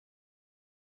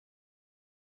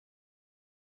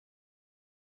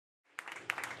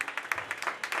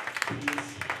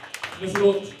Nästa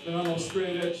låt, den handlar om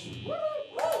straight edge.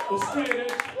 Och straight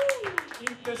edge,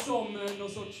 inte som någon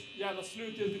sorts jävla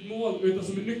slutgiltigt mål, utan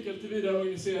som en nyckel till vidare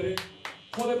organisering.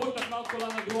 Håll dig borta från alkohol och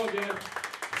andra droger,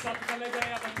 så att du kan lägga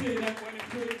jävla tiden och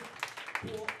energi på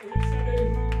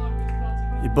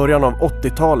I början av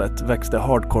 80-talet växte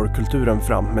hardcore-kulturen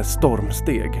fram med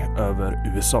stormsteg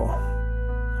över USA.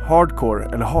 Hardcore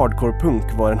eller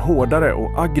hardcore-punk var en hårdare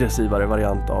och aggressivare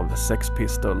variant av Sex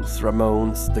Pistols,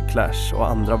 Ramones, The Clash och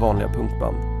andra vanliga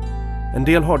punkband. En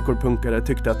del hardcore-punkare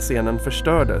tyckte att scenen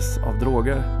förstördes av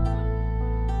droger.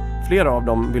 Flera av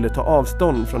dem ville ta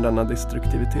avstånd från denna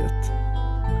destruktivitet.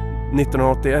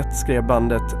 1981 skrev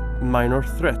bandet Minor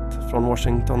Threat från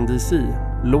Washington DC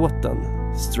låten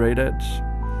Straight Edge.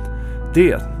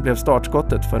 Det blev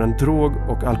startskottet för en drog-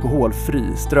 och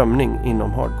alkoholfri strömning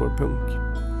inom hardcore-punk.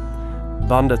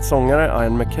 Bandets sångare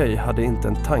Ian McKay hade inte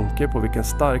en tanke på vilken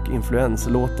stark influens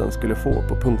låten skulle få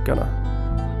på punkarna.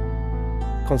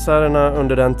 Konserterna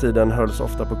under den tiden hölls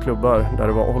ofta på klubbar där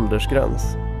det var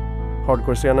åldersgräns.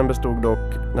 Hardcore-scenen bestod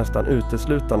dock nästan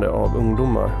uteslutande av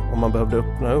ungdomar och man behövde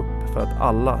öppna upp för att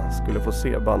alla skulle få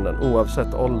se banden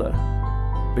oavsett ålder.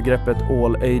 Begreppet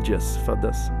all ages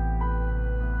föddes.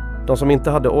 De som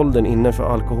inte hade åldern inne för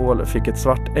alkohol fick ett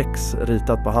svart X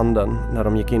ritat på handen när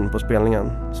de gick in på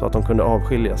spelningen så att de kunde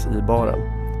avskiljas i baren.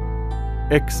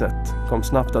 Xet kom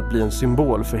snabbt att bli en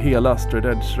symbol för hela straight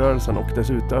edge-rörelsen och dess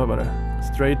utövare.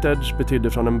 Straight edge betydde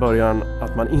från en början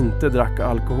att man inte drack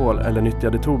alkohol eller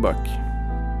nyttjade tobak.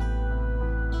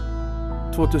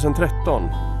 2013,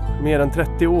 mer än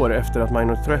 30 år efter att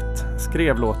Minor Threat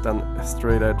skrev låten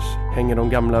Straight Edge, hänger de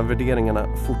gamla värderingarna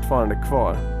fortfarande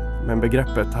kvar. Men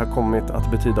begreppet har kommit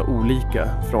att betyda olika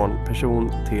från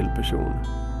person till person.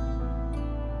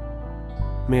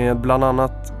 Med bland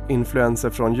annat influenser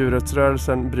från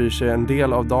djurrättsrörelsen bryr sig en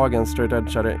del av dagens straight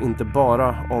edgeare inte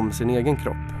bara om sin egen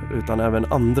kropp utan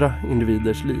även andra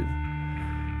individers liv.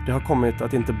 Det har kommit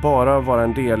att inte bara vara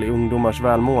en del i ungdomars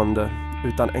välmående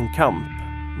utan en kamp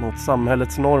mot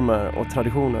samhällets normer och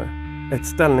traditioner. Ett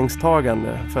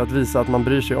ställningstagande för att visa att man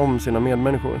bryr sig om sina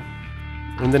medmänniskor.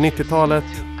 Under 90-talet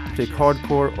fick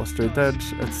hardcore och straight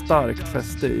edge ett starkt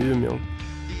fäste i Umeå.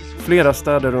 Flera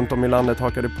städer runt om i landet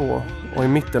hakade på och i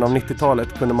mitten av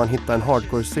 90-talet kunde man hitta en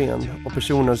hardcore-scen och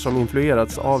personer som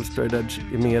influerats av straight edge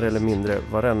i mer eller mindre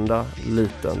varenda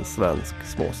liten svensk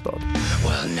småstad.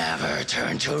 We'll never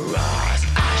turn to rust,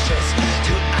 ashes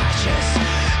to ashes,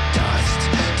 dust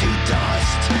to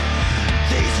dust.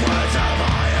 These words of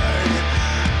iron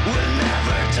will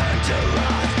never turn to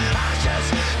rust, ashes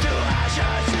to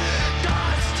ashes,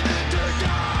 dust to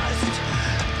dust.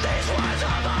 These words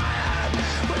of iron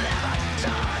will never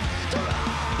turn to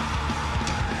rust.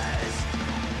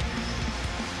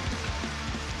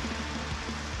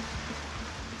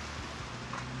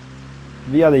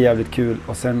 Vi hade jävligt kul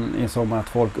och sen insåg man att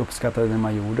folk uppskattade det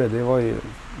man gjorde.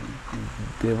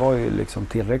 Det var ju liksom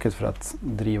tillräckligt för att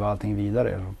driva allting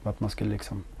vidare. Att man skulle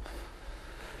liksom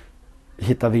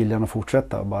hitta viljan och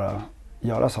fortsätta och bara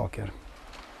göra saker.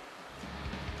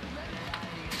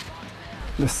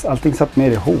 Allting satt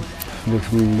mer ihop.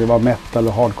 Liksom, det var metal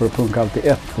och hardcore och punk alltid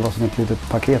ett. Det var som ett litet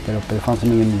paket där uppe. Det fanns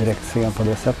ingen direkt scen på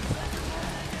det sättet.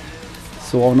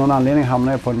 Så av någon anledning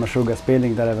hamnade jag på en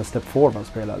Meshuggah-spelning där även Step Forward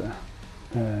spelade.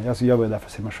 Jag var ju där för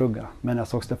att se Meshuggah. Men jag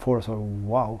såg Step Forward och sa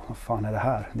wow, vad fan är det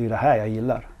här? Det är det här jag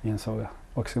gillar, insåg jag.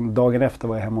 Och dagen efter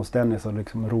var jag hemma hos Dennis och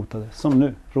liksom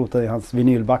rotade i hans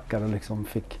vinylbackar och liksom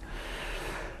fick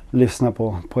lyssna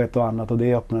på ett och annat. Och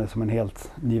det öppnade som en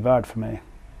helt ny värld för mig.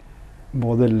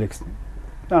 Både liksom,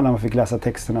 när man fick läsa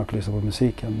texterna och lyssna på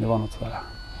musiken. Det var något sådär,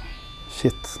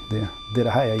 shit, det är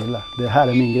det här jag gillar. Det här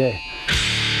är min grej.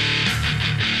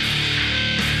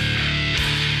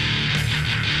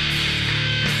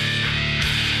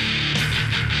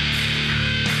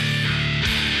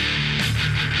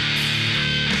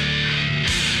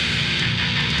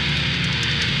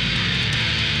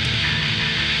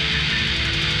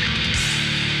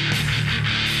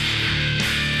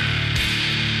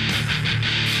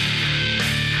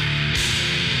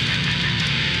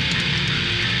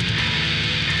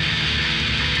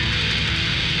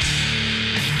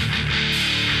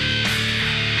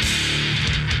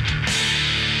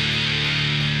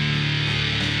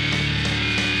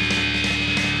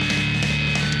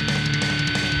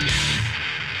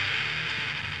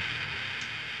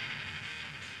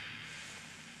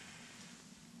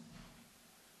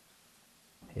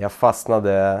 Jag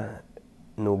fastnade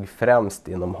nog främst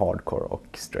inom hardcore och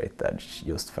straight edge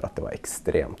just för att det var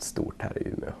extremt stort här i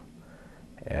Umeå.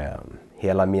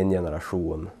 Hela min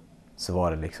generation så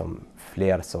var det liksom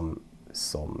fler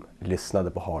som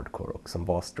lyssnade på hardcore och som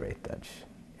var straight edge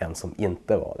än som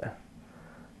inte var det.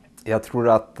 Jag tror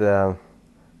att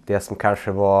det som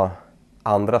kanske var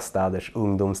andra städers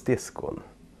ungdomsdiskon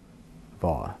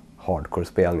var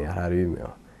hardcore-spelningar här i Umeå.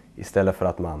 Istället för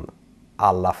att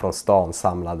alla från stan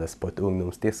samlades på ett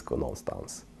ungdomsdisco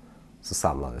någonstans, så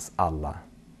samlades alla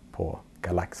på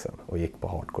Galaxen och gick på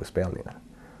hardcore-spelningar.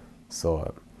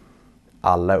 Så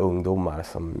alla ungdomar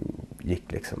som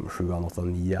gick liksom 7an,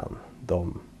 8an, 9an,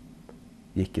 de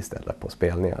gick istället på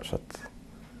spelningar. Så att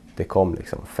det kom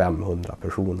liksom 500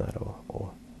 personer och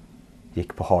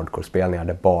gick på hardcore-spelningar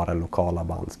där bara lokala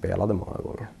band spelade många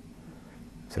gånger.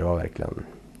 Så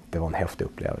det var en häftig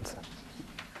upplevelse.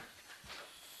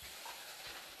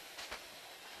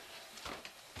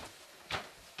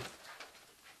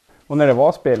 Och när det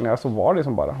var spelningar så var det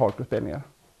som bara hardcore-spelningar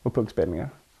och punkspelningar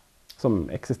som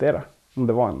existerade. Om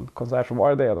det var en konsert så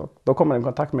var det. Då kom man i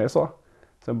kontakt med det så.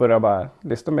 Sen började jag bara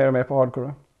lyssna mer och mer på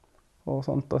hardcore och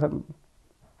sånt. Och sen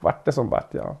vart det som bara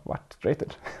att jag vart straight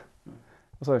edge.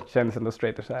 Och så kändes ändå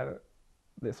straight edge så här.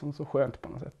 Det är som så skönt på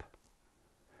något sätt.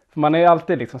 För man är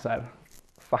alltid liksom så här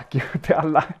fuck you till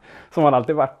alla som man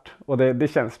alltid varit. Och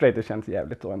det känns straight edge, känns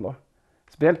jävligt då ändå.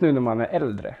 Speciellt nu när man är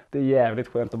äldre. Det är jävligt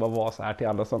skönt att bara vara så här till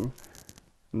alla som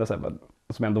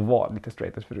ändå var lite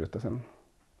straight edge förut. Och sen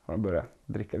har de börjat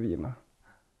dricka vin.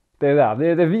 Det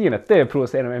är vinet, det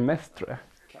provocerar mig mest tror jag.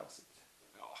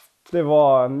 Det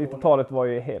var, 90-talet var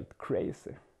ju helt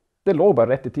crazy. Det låg bara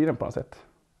rätt i tiden på något sätt.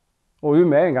 Och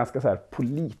Umeå är en ganska så här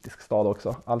politisk stad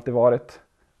också. Alltid varit.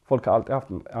 Folk har alltid haft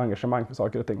en engagemang för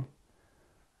saker och ting.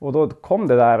 Och då kom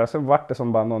det där och sen var det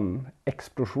som bara någon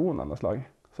explosion av något slag.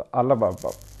 Så alla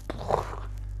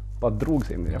bara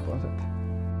drogs in i det på något sätt.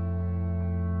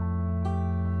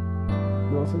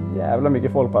 Det var så jävla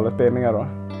mycket folk på alla spelningar då.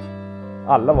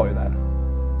 Alla var ju där.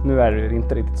 Nu är det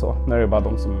inte riktigt så. Nu är det bara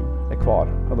de som är kvar.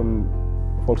 Och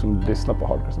folk som lyssnar på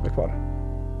hardcore som är kvar.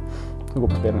 Som går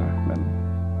på spelningar. Men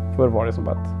förr var det som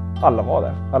att alla var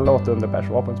där. Alla 800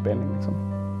 personer var på en spelning liksom.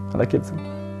 Alla kidsen.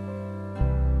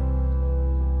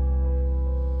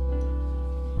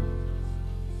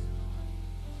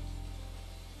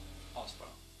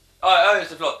 Ja, just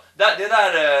det, förlåt. Det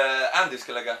där Andy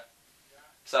ska lägga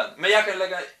sen. Men jag kan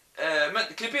lägga... men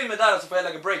klipp in med där så får jag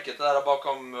lägga breaket där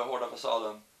bakom hårda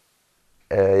fasaden.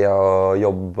 Jag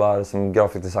jobbar som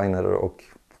grafikdesigner och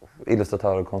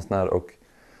illustratör och konstnär och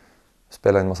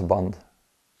spelar i en massa band.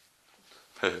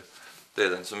 Det är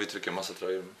den som vi trycker en massa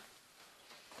tröjor med.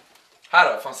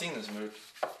 Här har fanzinen som har gjort.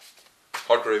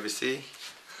 Hardcore ABC.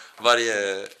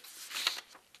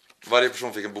 Varje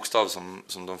person fick en bokstav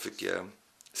som de fick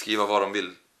skriva vad de vill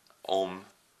om.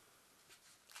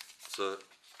 Så...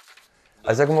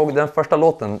 Alltså jag kommer ihåg den första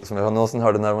låten som jag någonsin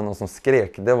hörde när det var någon som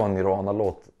skrek. Det var en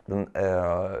Nirvana-låt. Den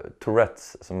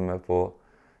Tourettes som är på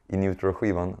i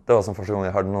Neutral-skivan. Det var som första gången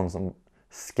jag hörde någon som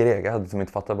skrek. Jag hade liksom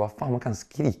inte fattat bara fan man kan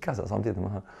skrika så samtidigt.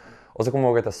 Och så kommer jag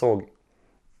ihåg att jag såg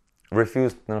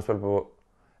Refused när de spelade på...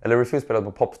 Eller Refused spelade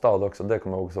på Popstad också. Det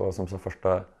kommer jag ihåg så, som så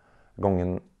första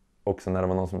gången också när det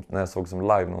var när jag såg som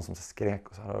live någon som skrek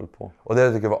och så här höll på. Och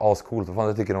det tycker jag var ascoolt. Och fan,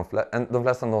 det tycker de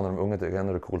flesta ändå när de är unga tycker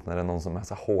ändå det är coolt när det är någon som är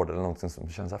så hård eller någonting som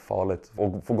känns så här farligt.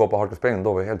 Och få gå på hardcore-spelning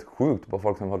då var det helt sjukt på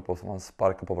folk som höll på som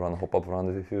sparkade på varandra, hoppade på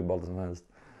varandra, hur ballt som helst.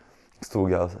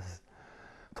 Stod jag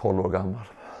 12 år gammal.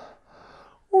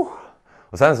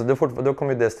 Och sen så då kom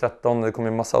ju DS13, det kom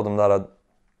ju massa av de där.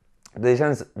 Det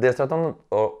känns DS13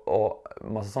 och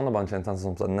massa sådana band känns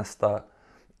som så nästa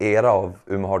era av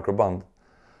Umeå hardcore-band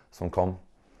som kom.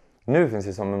 Nu finns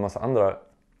det som en massa andra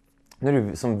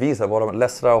nu som visar våra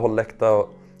Läsra och Hålläkta och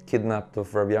Kidnapped och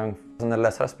Forever Young. Så när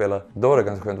Läsra spelar, då är det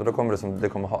ganska skönt och då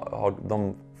kommer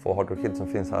de få hardcore kids som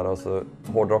finns här och så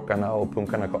hårdrockarna och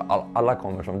punkarna, alla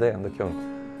kommer som det är ändå kul.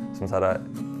 Som så här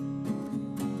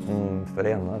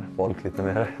förenar folk lite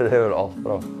mer. Det är väl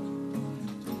asbra.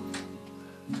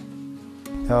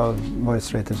 Jag var ju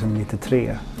straight sedan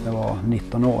 93. Jag var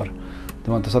 19 år.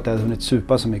 Det var inte så att jag hade hunnit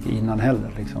supa så mycket innan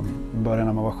heller. Liksom. Började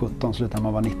när man var 17, slutade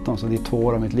när man var 19. Så det är 2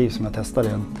 år av mitt liv som jag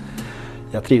testade.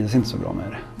 Jag trivdes inte så bra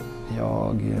med det.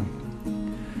 Jag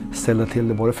ställde till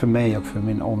det både för mig och för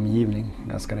min omgivning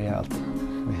ganska rejält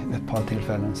vid ett par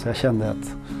tillfällen. Så jag kände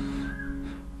att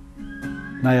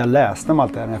när jag läste om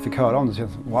allt det här, när jag fick höra om det, så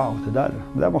kände jag wow,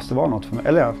 det där måste vara något för mig.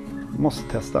 Eller jag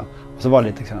måste testa. Och så var det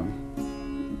lite liksom,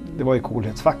 det var ju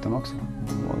coolhetsfaktorn också.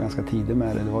 Jag var ganska tidig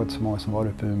med det. Det var inte så många som var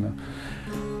uppe i Umeå.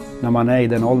 När man är i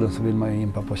den åldern så vill man ju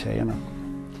impa på tjejerna.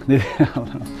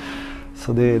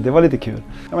 Så det var lite kul.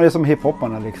 Ja, men det är som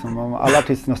hiphopparna liksom. Om alla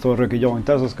artisterna står och röker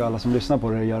jointar så ska alla som lyssnar på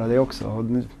det göra det också. Och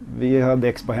vi hade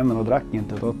ex på händerna och drack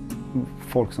inte. Och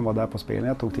folk som var där på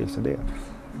spelningen tog till sig det.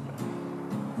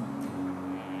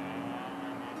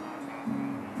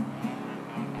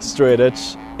 straight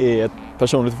edge är ett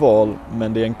personligt val,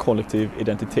 men det är en kollektiv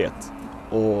identitet.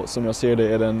 Och som jag ser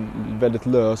det är den väldigt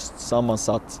löst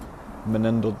sammansatt, men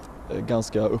ändå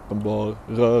ganska uppenbar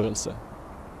rörelse.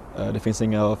 Det finns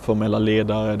inga formella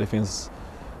ledare, det finns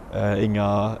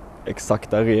inga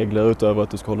exakta regler utöver att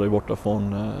du ska hålla dig borta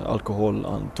från alkohol,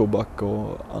 tobak och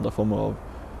andra former av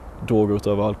droger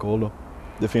utöver alkohol då.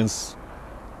 Det finns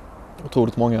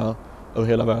otroligt många över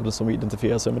hela världen som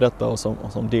identifierar sig med detta och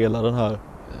som delar den här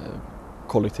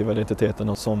kollektiva identiteten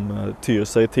och som tyr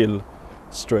sig till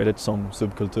straight edge som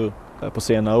subkultur. På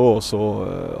senare år så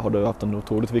har det haft en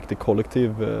otroligt viktig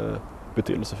kollektiv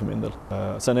betydelse för min del.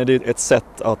 Sen är det ett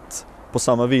sätt att på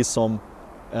samma vis som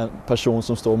en person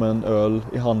som står med en öl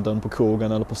i handen på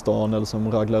krogen eller på stan eller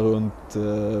som raglar runt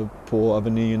på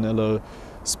Avenyn eller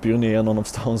spyr ner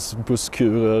någonstans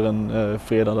busskurer en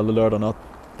fredag eller lördag natt.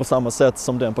 På samma sätt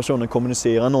som den personen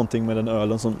kommunicerar någonting med den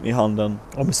ölen som i handen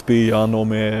och med spyan och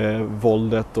med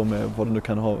våldet och med vad det nu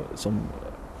kan ha som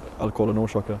alkoholen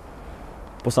orsakar.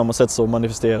 På samma sätt så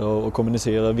manifesterar och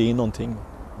kommunicerar vi någonting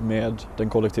med den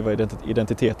kollektiva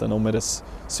identiteten och med dess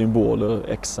symboler,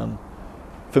 exen.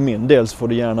 För min del så får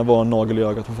det gärna vara en nagel i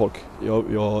ögat på folk.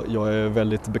 Jag är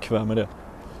väldigt bekväm med det.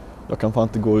 Jag kan fan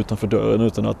inte gå utanför dörren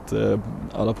utan att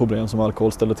alla problem som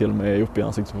alkohol ställer till mig är uppe i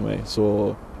ansiktet på mig.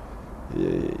 Så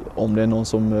om det är någon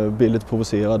som blir lite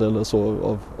provocerad eller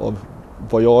så av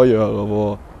vad jag gör och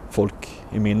vad folk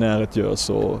i min närhet gör,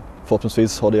 så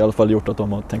förhoppningsvis har det i alla fall gjort att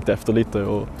de har tänkt efter lite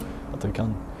och att det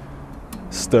kan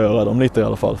störa dem lite i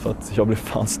alla fall, för att jag blir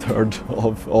fan störd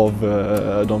av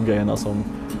de grejerna som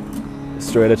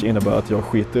straight edge innebär att jag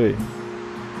skiter i.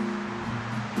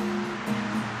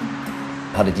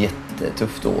 Jag hade ett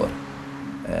jättetufft år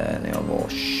när jag var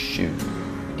 20.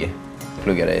 Jag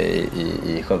pluggade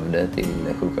i Skövde till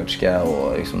sjuksköterska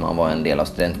och liksom man var en del av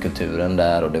studentkulturen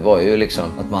där, och det var ju liksom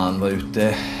att man var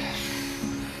ute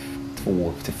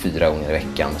 2 till 4 gånger i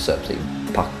veckan och söp sig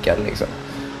packad liksom.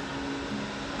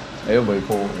 Jag jobbar ju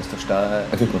på den största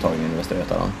akutmottagningen i Västra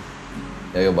Götaland.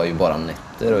 Jag jobbar ju bara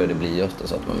nätter och det blir ju ofta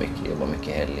så att man jobbar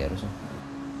mycket helger och så.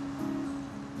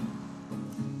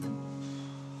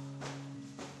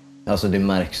 Alltså det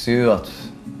märks ju att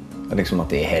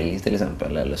det är helg till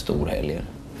exempel, eller storhelger.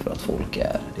 För att folk det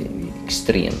är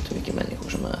extremt mycket människor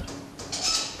som är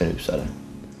berusade.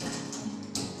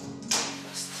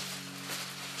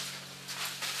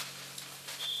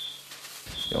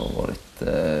 Jag har varit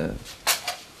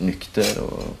nykter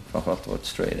och framförallt varit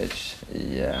straight edge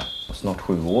i snart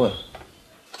 7 år.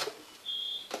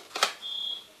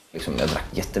 Jag drack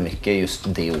jättemycket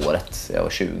just det året, jag var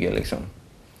 20 liksom.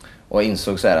 Och jag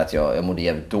insåg så här att jag mådde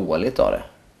jävligt dåligt av det.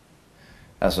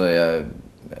 Alltså jag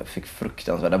fick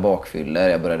fruktansvärda bakfyllor,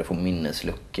 jag började få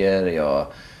minnesluckor, jag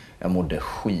mådde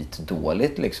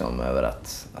skitdåligt liksom över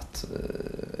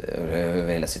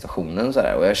över hela situationen så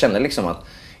här. Och jag kände liksom att,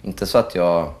 inte så att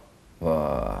jag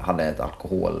hade ett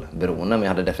alkoholberoende, men jag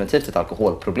hade definitivt ett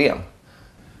alkoholproblem.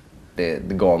 Det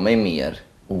gav mig mer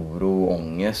oro och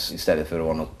ångest istället för att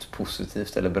vara något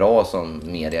positivt eller bra som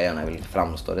media gärna vill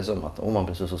framstå det som, att man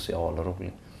blir så social och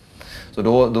rolig. Så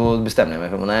då bestämde jag mig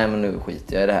för att nej, men nu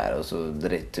skiter jag i det här, och så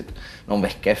typ någon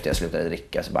vecka efter jag slutade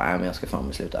dricka så bara nej, men jag ska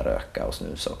fan sluta röka och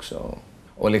snusa också.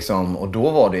 Och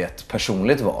då var det ett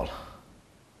personligt val.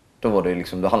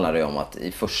 Då handlade det om att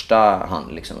i första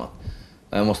hand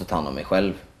att jag måste ta hand om mig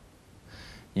själv.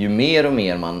 Ju mer och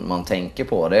mer man tänker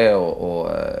på det och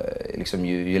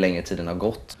ju längre tiden har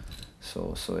gått,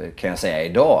 så kan jag säga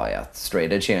idag att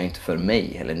straight edge är inte för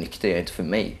mig, eller nykter är inte för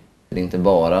mig. Det är inte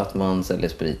bara att man säljer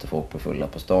sprit och folk blir fulla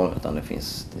på stan, utan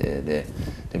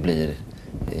det blir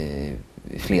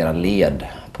flera led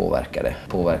påverkade.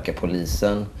 Det påverkar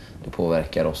polisen, det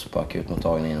påverkar oss på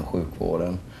akutmottagningen inom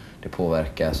sjukvården, det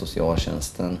påverkar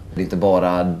socialtjänsten. Det är inte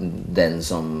bara den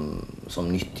som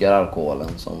nyttjar alkoholen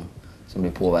som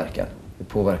blir påverkad. Det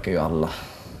påverkar ju alla.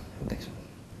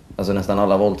 Alltså nästan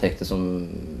alla våldtäkter som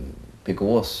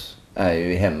begås är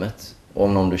ju i hemmet. Och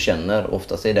om någon du känner,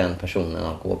 oftast är den personen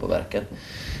alkoholpåverkad.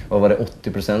 Och var det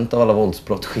 80% av alla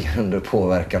våldsbrott sker under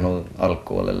påverkan av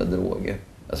alkohol eller droger.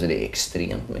 Alltså det är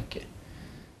extremt mycket.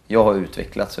 Jag har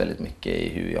utvecklats väldigt mycket i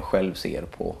hur jag själv ser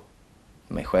på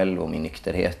mig själv och min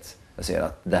nykterhet. Jag ser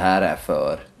att det här är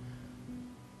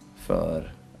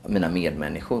för mina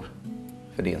medmänniskor.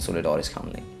 För det är en solidarisk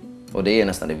handling. Och det är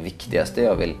nästan det viktigaste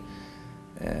jag vill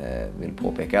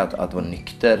påpeka. Att vara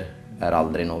nykter är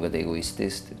aldrig något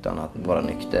egoistiskt. Utan att vara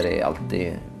nykter är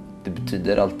alltid, det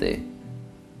betyder alltid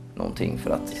någonting.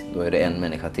 För att då är det en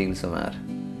människa till som är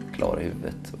klar i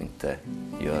huvudet och inte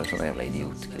gör sådana jävla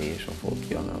idiotgrejer som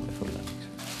folk gör när de är fulla.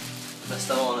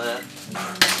 Bästa var när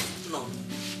någon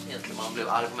gentleman Man blev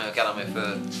arg på mig och kallade mig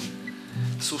för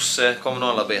sosse,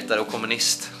 kommunalarbetare och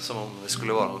kommunist. Som om det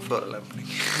skulle vara en förolämpning.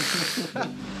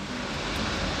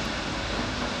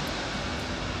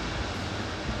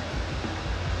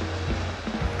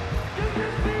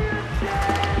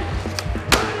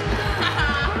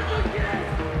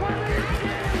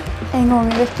 En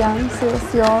gång i veckan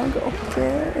ses jag och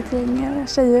ett gäng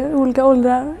tjejer i olika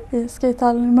åldrar i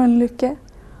skatehallen i Mölnlycke.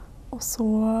 Och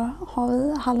så har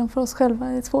vi hallen för oss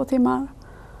själva i 2 timmar.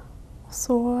 Och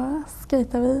så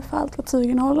skater vi för allt vad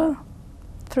tygen håller,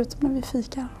 förutom när vi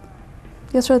fikar.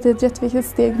 Jag tror att det är ett jätteviktigt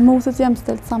steg mot ett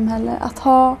jämställt samhälle att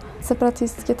ha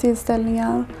separatistiska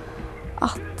tillställningar,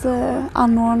 att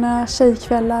anordna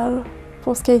tjejkvällar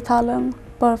på skatehallen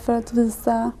bara för att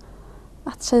visa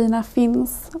att tjejerna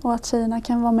finns och att tjejerna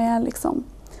kan vara med liksom.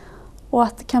 Och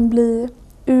att det kan bli,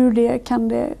 ur det kan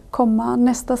det komma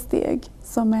nästa steg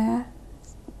som är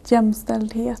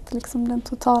jämställdhet, liksom den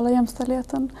totala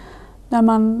jämställdheten. Där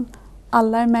man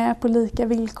alla är med på lika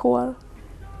villkor.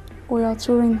 Och jag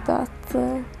tror inte att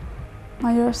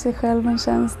man gör sig själv en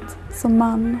tjänst som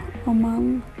man om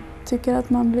man tycker att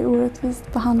man blir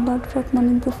orättvist behandlad för att man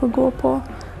inte får gå på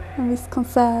en viss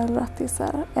konsert eller att det är så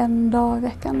här en dag i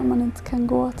veckan när man inte kan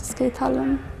gå till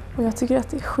skatehallen. Och jag tycker att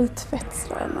det är skitfett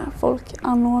så där, när folk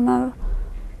anordnar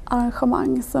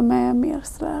arrangemang som är mer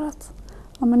sådär att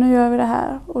ja, men nu gör vi det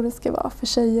här och det ska vara för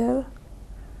tjejer.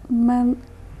 Men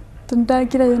den där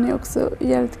grejen är också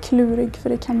jävligt klurig för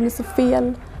det kan bli så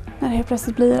fel när det helt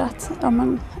plötsligt blir att ja,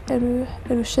 men är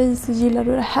du tjej så gillar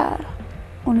du det här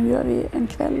och nu gör vi en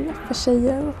kväll för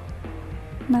tjejer.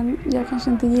 Men jag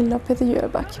kanske inte gillar Peter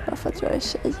Jöback bara för att jag är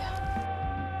tjej.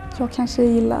 Jag kanske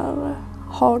gillar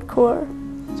hardcore,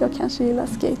 jag kanske gillar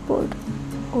skateboard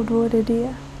och då är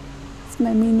det som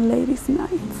är min ladies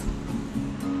night.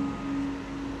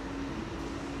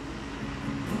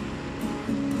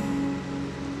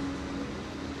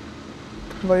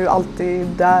 Jag var ju alltid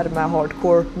där med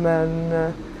hardcore men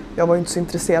jag var ju inte så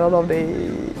intresserad av det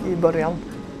i början.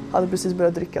 Jag hade precis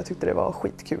börjat dricka, tyckte det var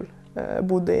skitkul. Jag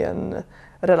bodde i en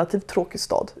relativt tråkig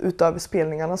stad. Utöver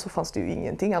spelningarna så fanns det ju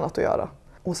ingenting annat att göra.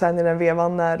 Och sen i den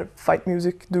vevan när Fight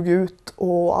Music dog ut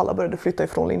och alla började flytta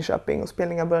ifrån Linköping och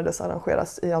spelningar började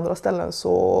arrangeras i andra ställen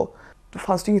så då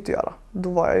fanns det ju inget att göra. Då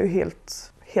var jag ju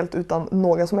helt utan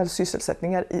några som helst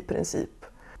sysselsättningar i princip.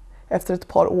 Efter ett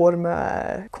par år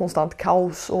med konstant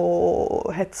kaos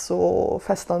och hets och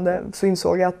festande så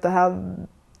insåg jag att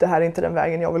det här är inte den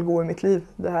vägen jag vill gå i mitt liv.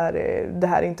 Det här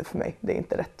är inte för mig, det är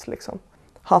inte rätt liksom.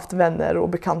 Haft vänner och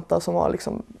bekanta som har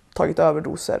liksom tagit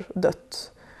överdoser,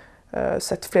 dött.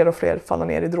 Sett fler och fler falla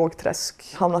ner i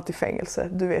drogträsk, hamnat i fängelse.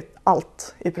 Du vet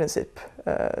allt i princip.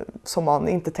 Som man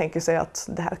inte tänker sig att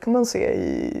det här kan man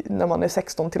se när man är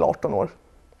 16 till 18 år.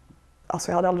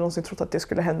 Alltså jag hade aldrig någonsin trott att det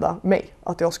skulle hända mig.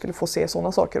 Att jag skulle få se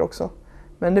sådana saker också.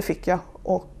 Men det fick jag.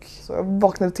 Och så jag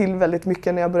vaknade till väldigt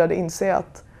mycket när jag började inse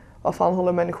att vad fan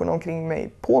håller människorna omkring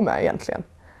mig på med egentligen.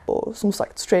 Och som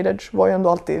sagt, straight edge var ju ändå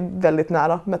alltid väldigt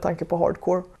nära med tanke på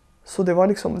hardcore. Så det var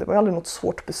aldrig något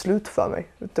svårt beslut för mig.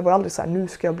 Det var aldrig så här, nu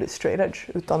ska jag bli straight edge.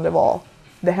 Utan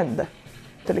det hände.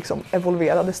 Det liksom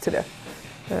evolverades till det.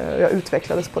 Jag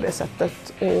utvecklades på det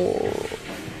sättet. Och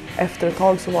efter ett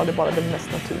tag så var det bara den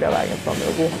mest naturliga vägen för mig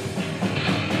att gå.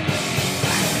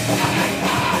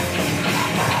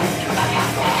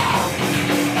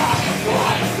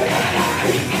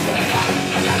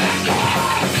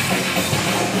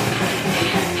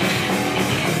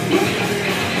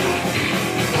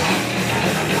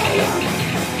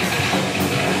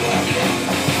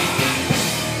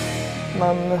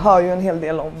 Man hör ju en hel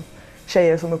del om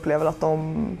tjejer som upplever att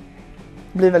de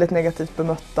blir väldigt negativt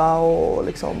bemötta och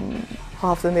liksom har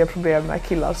haft en del problem med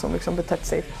killar som liksom betett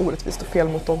sig orättvist och fel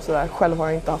mot dem. Så där. Själv har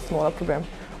jag inte haft några problem.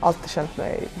 Alltid känt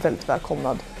mig väldigt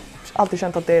välkomnad. Alltid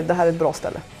känt att det här är ett bra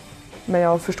ställe. Men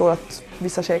jag förstår att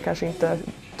vissa tjejer kanske inte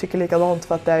tycker likadant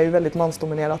för att det är ju väldigt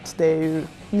mansdominerat. Det är ju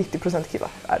 90% killar,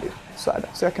 är det ju. Så är det.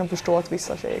 Så jag kan förstå att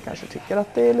vissa tjejer kanske tycker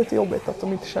att det är lite jobbigt att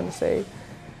de inte känner sig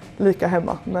lika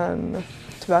hemma. Men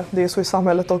tyvärr, det är så i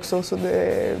samhället också så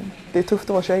det är tufft att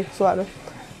vara tjej, så är det.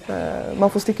 Man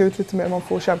får sticka ut lite mer, man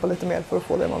får kämpa lite mer för att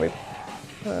få det man vill.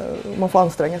 Man får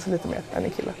anstränga sig lite mer än en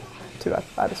kille. Tyvärr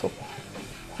är det så.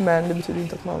 Men det betyder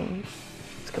inte att man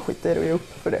ska skita i det och ge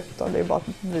upp för det. Utan det är bara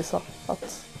att visa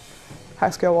att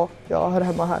här ska jag vara, jag hör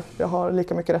hemma här. Jag har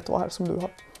lika mycket rätt att vara här som du har.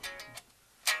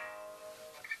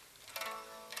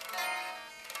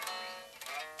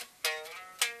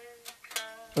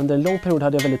 Under en lång period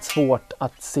hade jag väldigt svårt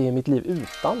att se mitt liv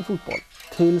utan fotboll.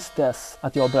 Tills dess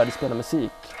att jag började spela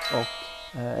musik och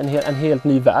en helt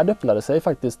ny värld öppnade sig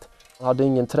faktiskt. Jag hade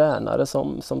ingen tränare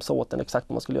som sa åt en exakt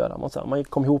vad man skulle göra. Man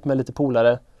kom ihop med lite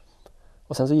polare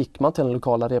och sen så gick man till den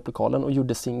lokala replokalen och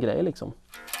gjorde sin grej liksom.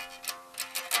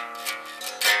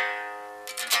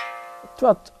 Jag tror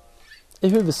att i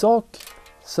huvudsak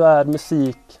så är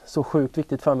musik så sjukt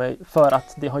viktigt för mig för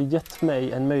att det har gett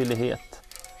mig en möjlighet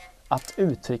att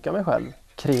uttrycka mig själv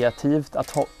kreativt, att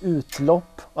ha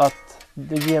utlopp, att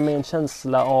det ger mig en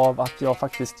känsla av att jag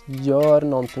faktiskt gör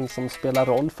någonting som spelar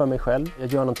roll för mig själv. Jag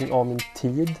gör någonting av min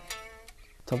tid,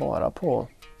 tar vara på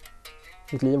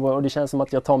mitt liv och det känns som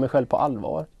att jag tar mig själv på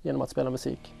allvar genom att spela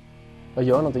musik. Jag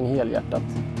gör någonting helhjärtat.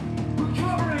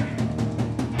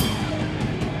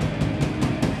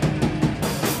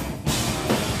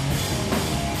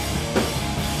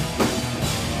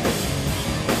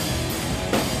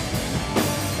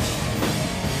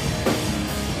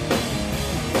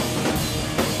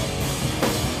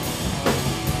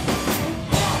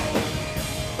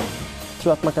 Jag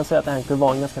tror att man kan säga att Anchor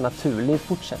var en ganska naturlig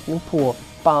fortsättning på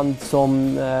band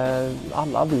som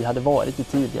alla vi hade varit i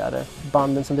tidigare.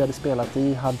 Banden som vi hade spelat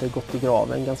i hade gått i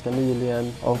graven ganska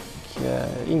nyligen och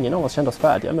ingen av oss kände oss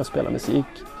färdiga med att spela musik.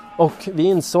 Och vi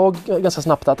insåg ganska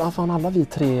snabbt att alla vi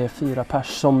 3-4 pers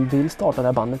som vill starta det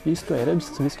här bandet, vi är straight edge,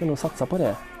 så vi ska nog satsa på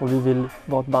det. Och vi vill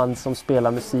vara ett band som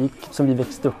spelar musik som vi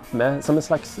växte upp med, som en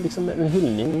slags liksom, en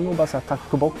hyllning och bara säga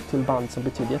tack och bock till band som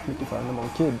betydde jättemycket för en när man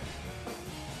var kid.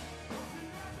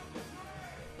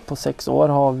 På 6 år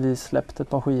har vi släppt ett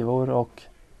par skivor och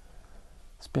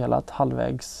spelat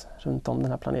halvvägs runt om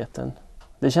den här planeten.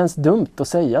 Det känns dumt att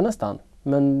säga nästan,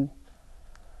 men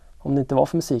om det inte var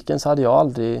för musiken så hade jag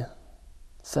aldrig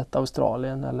sett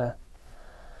Australien eller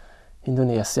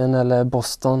Indonesien eller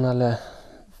Boston eller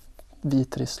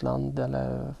Vitryssland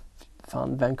eller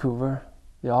Vancouver.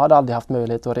 Jag hade aldrig haft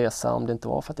möjlighet att resa om det inte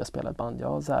var för att jag spelade ett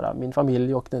band. Min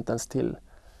familj åkte inte ens till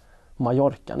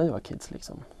Mallorca när jag var kids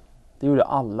liksom. Det gjorde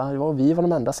alla. Vi var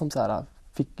de enda som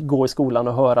fick gå i skolan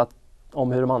och höra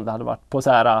om hur de andra hade varit på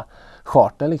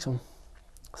charter liksom.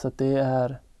 Så att det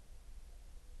är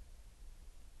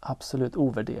absolut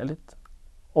ovärderligt.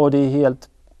 Och det är helt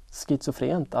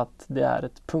schizofrent att det är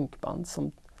ett punkband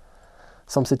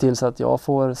som ser till så att jag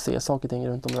får se saker och ting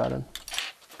runt om i världen.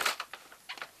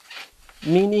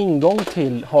 Min ingång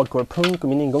till hardcore punk och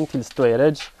min ingång till straight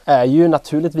edge är ju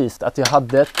naturligtvis att jag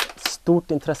hade ett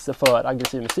stort intresse för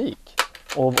aggressiv musik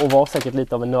och var säkert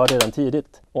lite av en nörd redan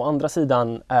tidigt. Och andra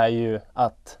sidan är ju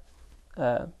att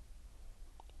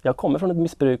jag kommer från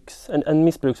en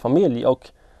missbruksfamilj och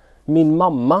min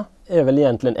mamma är väl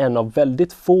egentligen en av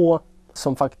väldigt få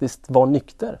som faktiskt var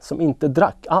nykter, som inte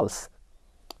drack alls.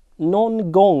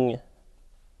 Någon gång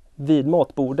vid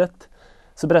matbordet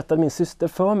så berättade min syster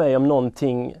för mig om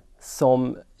någonting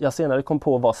som jag senare kom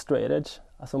på var straight edge.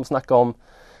 Alltså hon snackade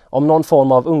om någon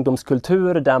form av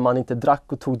ungdomskultur där man inte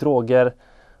drack och tog droger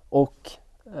och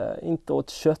inte åt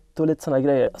kött och lite sådana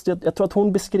grejer. Alltså jag tror att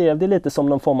hon beskrev det lite som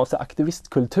någon form av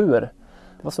aktivistkultur.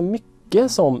 Det var så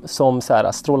mycket som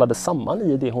strålade samman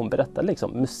i det hon berättade.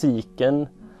 Liksom. Musiken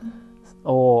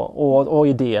och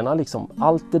idéerna. Liksom.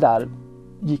 Allt det där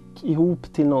gick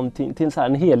ihop till någonting, till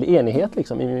en hel enighet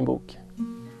liksom, i min bok.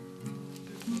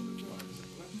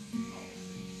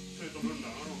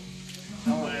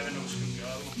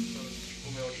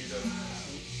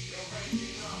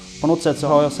 På något sätt så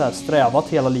har jag strävat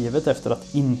hela livet efter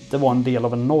att inte vara en del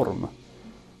av en norm.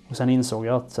 Och sen insåg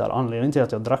jag att anledningen till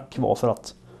att jag drack var för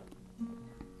att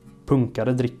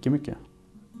punkare dricker mycket.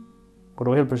 Och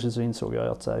då helt plötsligt så insåg jag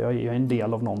att jag är en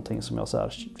del av någonting som jag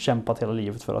kämpat hela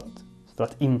livet för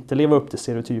att inte leva upp till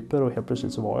stereotyper, och helt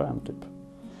plötsligt så var jag en typ.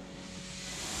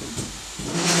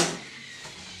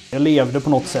 Jag levde på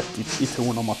något sätt i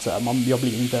tron om att jag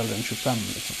blir inte äldre än 25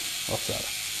 liksom.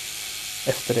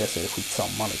 Efter det så är det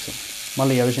skitsamma liksom. Man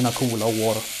lever sina coola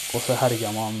år och så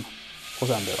härjar man och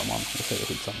sen dör man och så är det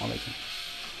skitsamma liksom.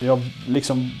 Jag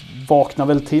liksom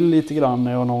vaknade väl till lite grann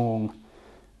när jag någon gång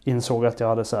insåg att jag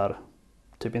hade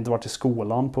typ inte varit i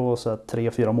skolan på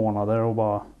 3-4 månader och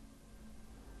bara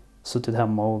suttit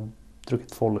hemma och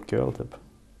druckit folköl typ.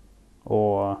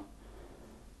 Och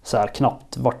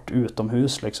knappt varit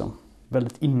utomhus liksom.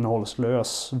 Väldigt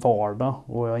innehållslös vardag,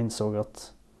 och jag insåg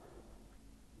att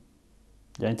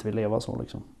jag inte vill leva så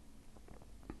liksom.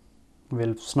 Jag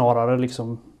vill snarare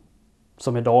liksom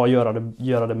som idag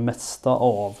göra det mesta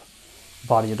av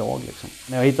varje dag liksom.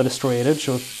 När jag hittade straight edge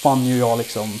så fann ju jag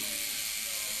liksom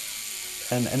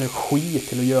en energi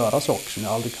till att göra saker som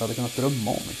jag aldrig hade kunnat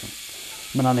drömma om liksom.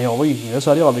 Men när jag var yngre så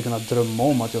hade jag aldrig kunnat drömma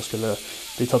om att jag skulle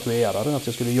bli tatuerare, att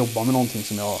jag skulle jobba med någonting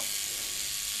som jag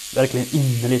verkligen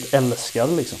innerligt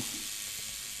älskade liksom.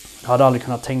 Jag hade aldrig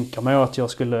kunnat tänka mig att jag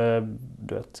skulle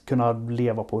kunna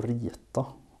leva på att rita.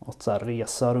 Att så här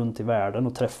resa runt i världen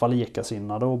och träffa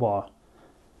likasinnade och bara...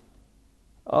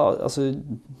 Ja, alltså,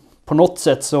 på något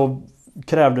sätt så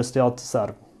krävdes det att så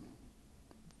här,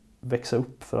 växa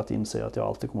upp för att inse att jag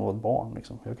alltid kommer att vara ett barn.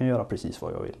 Liksom. Jag kan göra precis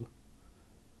vad jag vill.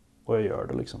 Och jag gör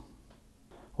det liksom.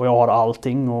 Och jag har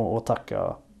allting att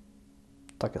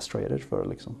tacka straight edge för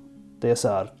liksom. Det är så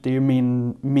här, det är ju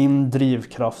min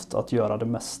drivkraft att göra det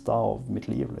mesta av mitt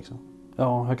liv liksom.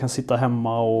 Ja, jag kan sitta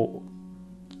hemma och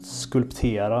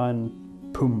skulptera en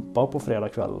pumpa på fredag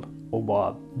kväll och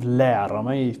bara lära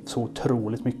mig så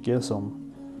otroligt mycket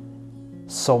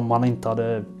som man inte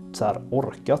hade så här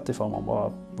orkat ifall man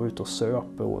bara var ute och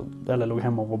söp eller låg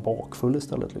hemma och var bakfull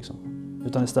istället liksom.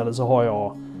 Utan istället så har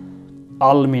jag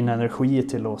all min energi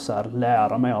till att så här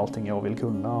lära mig allting jag vill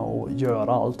kunna och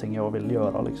göra allting jag vill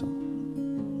göra liksom.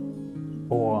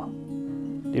 Och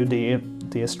det är ju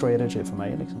det straight edge är för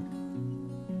mig liksom.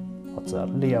 Att så här,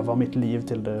 leva mitt liv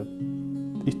till det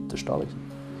yttersta liksom.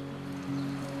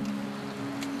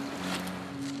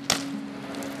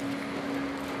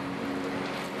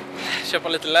 Köpa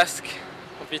lite läsk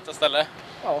och byta ställe.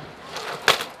 Ja.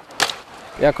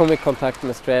 Jag kom i kontakt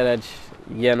med straight edge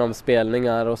genom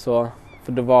spelningar och så.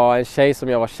 För det var en tjej som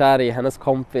jag var kär i, hennes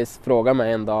kompis frågade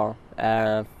mig en dag.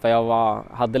 För jag var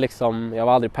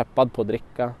aldrig peppad på att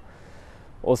dricka.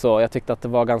 Och så, jag tyckte att det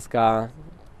var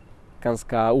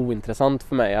ganska ointressant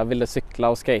för mig. Jag ville cykla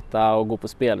och skata och gå på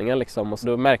spelningar liksom. Och så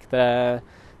då märkte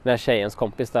den här tjejens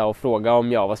kompis där och frågade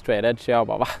om jag var straight edge. Så jag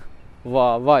bara,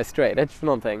 vad är straight edge för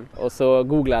någonting? Och så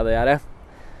googlade jag det.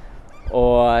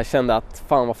 Och kände att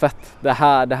fan vad fett. Det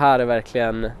här är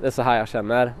verkligen, det är så här jag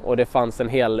känner. Och det fanns en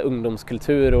hel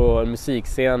ungdomskultur och en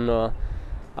musikscen. Och,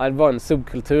 ja, det var en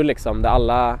subkultur liksom. Där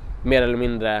alla mer eller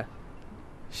mindre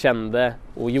kände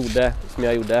och gjorde som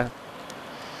jag gjorde.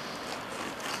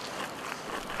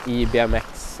 I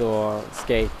BMX och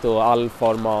skate och all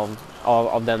form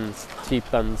av den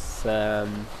typens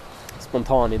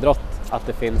spontanidrott. Att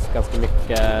det finns ganska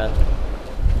mycket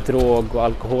drog- och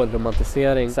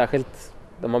alkoholromantisering. Särskilt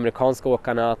de amerikanska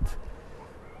åkarna, att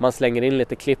man slänger in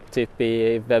lite klipp typ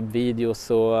i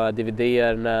webbvideos och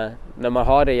DVDer när man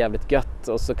har det jävligt gött.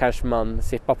 Och så kanske man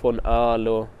sippar på en öl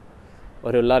och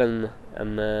rullar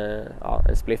en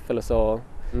spliff eller så.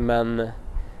 Men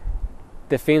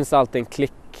det finns alltid en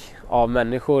klick av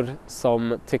människor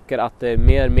som tycker att det är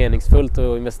mer meningsfullt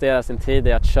att investera sin tid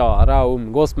i att köra och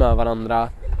umgås med varandra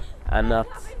än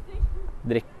att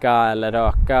dricka eller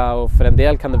röka. Och för en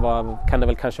del kan det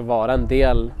väl kanske vara en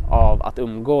del av att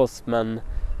umgås, men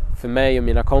för mig och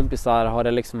mina kompisar har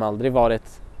det liksom aldrig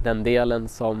varit den delen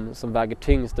som väger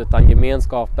tyngst, utan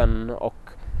gemenskapen och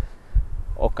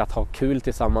att ha kul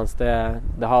tillsammans, det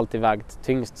har alltid vägt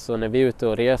tyngst. Så när vi är ute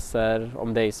och reser,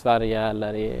 om det är i Sverige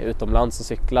eller utomlands och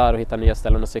cyklar och hittar nya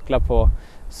ställen att cykla på,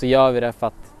 så gör vi det för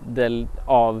att det är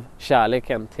av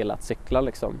kärleken till att cykla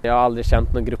liksom. Jag har aldrig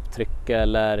känt någon grupptryck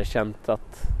eller känt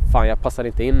att fan, jag passar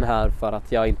inte in här för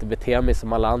att jag inte beter mig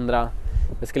som alla andra.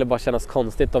 Det skulle bara kännas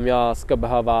konstigt om jag ska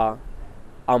behöva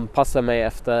anpassa mig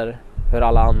efter hur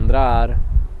alla andra är.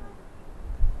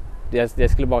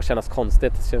 Det skulle bara kännas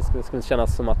konstigt. Det skulle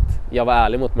kännas som att jag var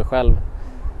ärlig mot mig själv.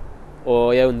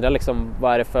 Och jag undrar liksom,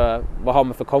 vad har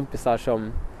man för kompisar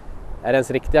som är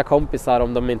ens riktiga kompisar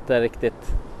om de inte är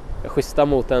riktigt schyssta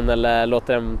mot en eller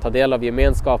låter dem ta del av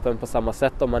gemenskapen på samma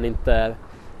sätt om man inte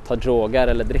tar droger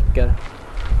eller dricker.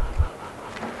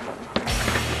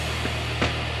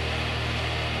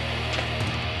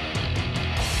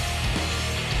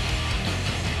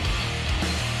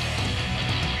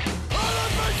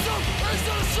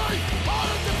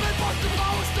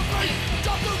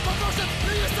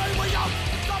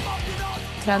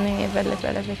 Träning är väldigt,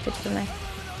 väldigt viktigt för mig.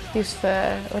 Just för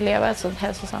att leva ett så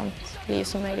hälsosamt liv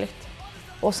som möjligt.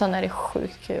 Och sen är det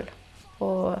sjukt kul.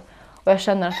 Och jag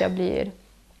känner att jag blir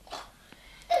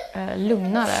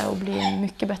lugnare och blir en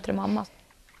mycket bättre mamma.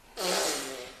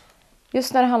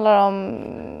 Just när det handlar om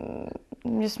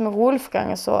just med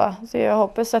Wolfgang och så jag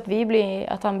hoppas att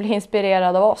att han blir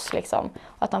inspirerad av oss liksom.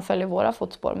 Att han följer våra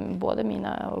fotspår, både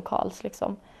mina och Karls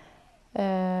liksom.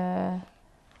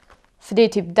 För det är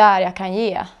typ där jag kan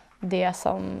ge det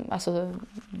som, alltså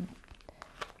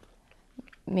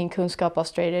min kunskap av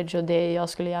straight edge och det jag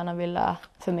skulle gärna vilja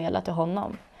förmedla till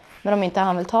honom. Men om inte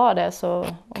han vill ta det, så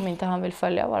om inte han vill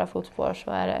följa våra fotspår,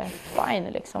 så är det fine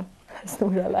liksom.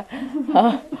 Stor eller?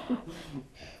 Ja.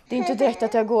 Det är inte direkt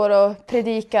att jag går och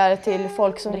predikar till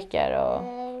folk som dricker, och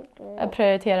jag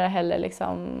prioriterar heller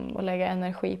liksom att lägga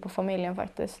energi på familjen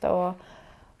faktiskt och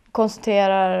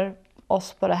koncentrerar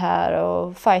oss på det här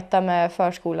och fighta med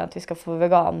förskolan att vi ska få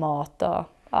veganmat och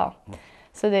ja.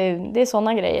 Så det är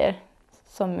sådana grejer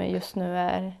som just nu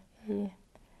är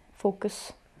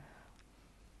fokus.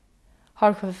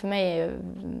 Hardcore för mig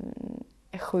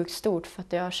är sjukt stort för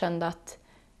att jag kände att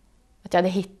jag hade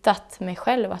hittat mig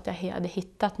själv, att jag hade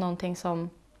hittat någonting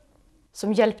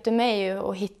som hjälpte mig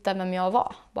att hitta vem jag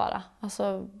var bara.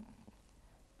 Alltså,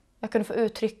 jag kunde få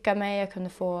uttrycka mig, jag kunde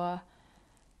få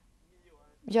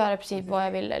göra precis vad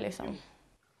jag ville liksom.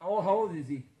 How old is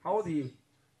he? How old are you?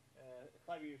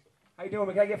 5 years. How you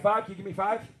doing? Can I get 5? Can you give me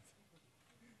 5?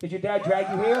 Did your dad drag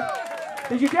you here?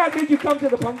 Did your dad make you come to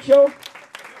the punk show?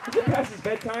 Is it past his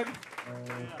bedtime?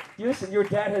 Listen, your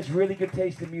dad has really good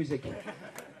taste in music.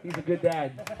 He's a good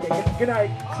dad. Okay, good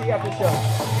night. See you after the show.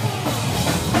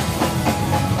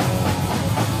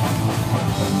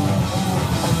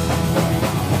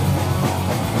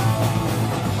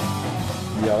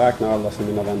 Jag räknar alla som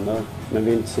mina vänner, men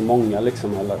vi är inte så många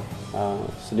liksom heller.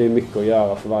 Så det är mycket att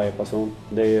göra för varje person.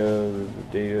 Det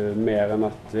är ju mer än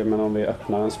att, jag menar, om vi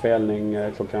öppnar en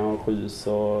spelning klockan 7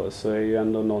 så är ju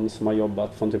ändå någon som har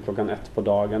jobbat från typ klockan 1 på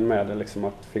dagen med det, liksom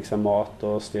att fixa mat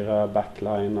och styra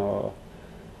backline och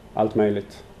allt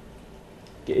möjligt.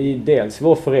 Dels i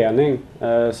vår förening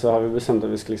så har vi bestämt att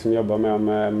vi ska liksom jobba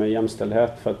med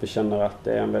jämställdhet för att vi känner att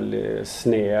det är en väldigt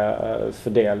sned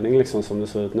fördelning liksom som det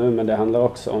ser ut nu. Men det handlar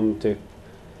också om typ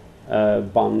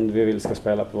band vi vill ska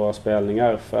spela på våra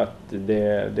spelningar, för att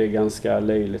det är ganska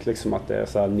löjligt liksom att det är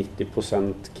så här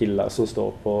 90% killar som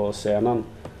står på scenen.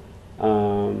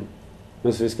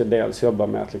 Men så vi ska dels jobba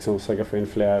med att liksom försöka få in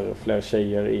fler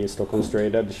tjejer i Stockholm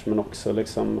Straight Edge, men också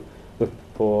liksom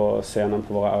upp på scenen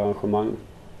på våra arrangemang.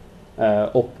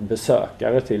 Och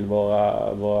besökare till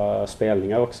våra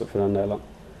spelningar också för den delen.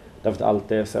 Därför att allt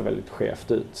det ser väldigt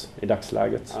skevt ut i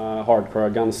dagsläget. Hardcore har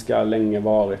ganska länge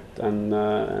varit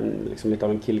liksom lite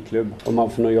av en killklubb. Och man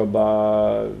får nog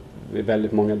jobba i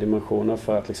väldigt många dimensioner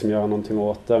för att liksom göra någonting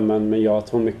åt det. Men jag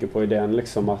tror mycket på idén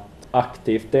liksom att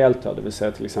aktivt delta, det vill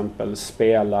säga till exempel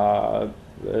spela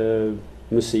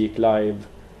musik live,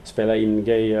 spela in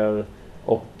grejer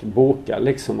och boka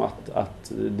liksom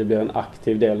att det blir en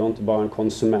aktiv del och inte bara en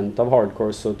konsument av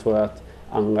hardcore. Så tror jag att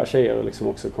andra tjejer liksom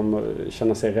också kommer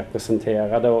känna sig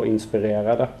representerade och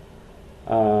inspirerade.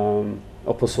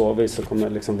 Och på så vis så kommer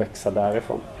det liksom växa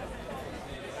därifrån.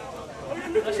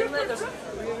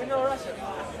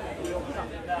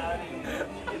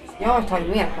 Jag har tagit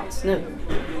mer plats nu.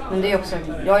 Men det är också,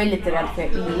 jag är lite rädd för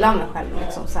att jag illa mig själv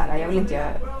liksom, så här, jag vill inte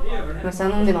göra. Men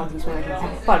sen om det är någonting som jag verkligen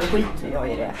tappar, då skiter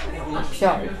jag i det och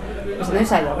kör. Och sen är det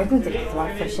så här, jag vet inte riktigt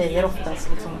varför tjejer oftast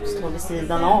liksom står vid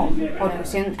sidan av.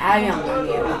 Hardcore-scenen är ju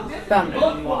ändå mer öppen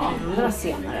än vad andra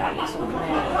scener är liksom.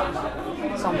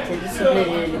 Samtidigt så blir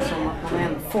det liksom att man har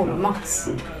ändå formats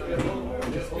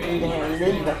under hela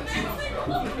livet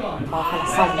av hela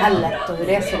samhället och hur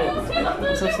det ser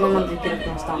ut. Och sen så när man dyker upp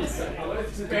någonstans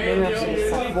så blir man också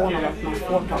lite förvånad att man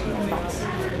får ta någonstans.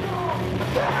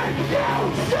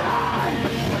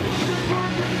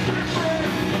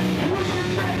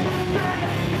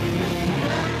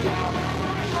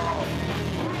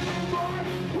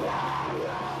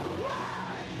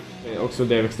 Också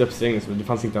det jag växte upp så länge, det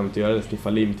fanns inte annat att göra än sniffa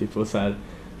lim typ, och så här,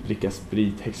 dricka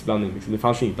sprit, häxblandning liksom. Det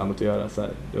fanns inget annat att göra så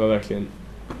här. Det var verkligen,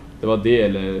 det var det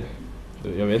eller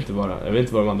jag vet inte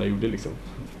vad de andra gjorde liksom.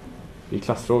 Det är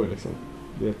klassfrågor liksom.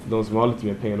 Du vet, de som har lite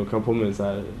mer pengar, de kan på med en så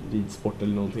här ridsport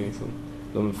eller någonting liksom.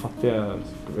 De fattiga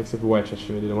växer på White Church,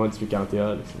 de har inte så mycket annat att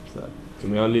göra liksom, så här.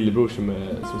 Jag har en lillebror som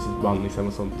sitter på band liksom,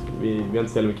 och sånt. Vi har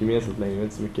inte så mycket gemensamt längre, vi har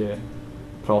inte så mycket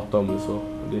prata om det så.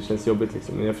 Det känns jobbigt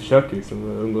liksom. Men jag försöker liksom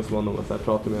umgås med honom och så här,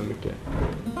 prata med honom mycket.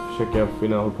 Försöker få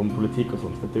in och hålla på med politik och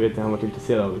sånt. För det vet jag han varit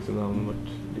intresserad av liksom, när han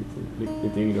varit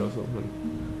lite yngre och så. Men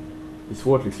det är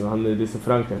svårt liksom. Det är så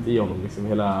förankrat i honom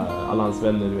liksom. Alla hans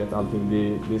vänner, du vet, allting. Det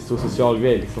är en stor social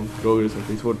grej liksom. Droger och sånt.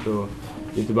 Det är svårt att,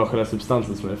 det är inte bara själva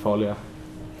substansen som är farliga.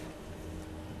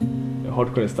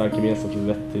 Hardcore är en stark gemenskap med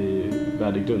vettig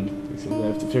värdegrund. Liksom.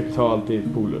 Jag försöker ta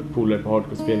alltid polare på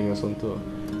hardcore-spelningar och sånt. Och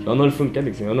då har det funkat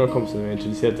liksom. Jag har några kompisar som är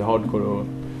introducerade till hardcore och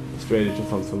straight och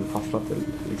sånt som fastnat.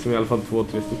 Liksom, i alla fall 2-3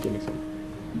 stycken liksom.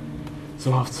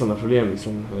 Som har haft sådana problem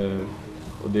liksom.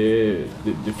 Och det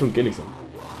funkar liksom.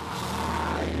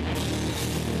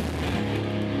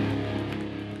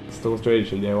 Stockholm Straight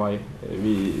DIY.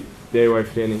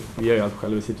 DIY-förening. Vi gör ju allt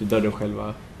själva. Vi sitter i döden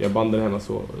själva. Vi har banden hemma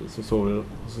så sover och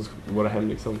så våra hem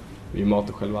liksom. Vi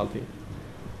matar själva allting.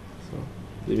 Så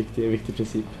det är en viktig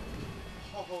princip.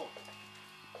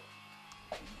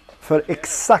 För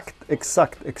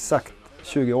exakt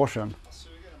 20 år sedan,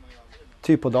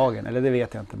 typ på dagen, eller det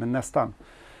vet jag inte, men nästan,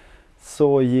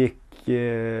 så gick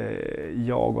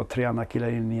jag och 3 andra killar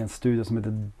in i en studio som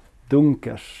heter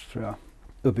Dunkers, tror jag,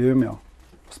 uppe i Umeå,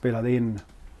 och spelade in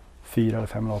 4 eller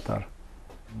 5 låtar.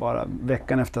 Bara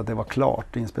veckan efter att det var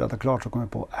klart, inspelat och klart, så kom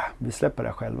jag på vi släpper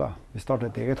det själva. Vi startar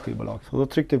ett eget skivbolag. Så då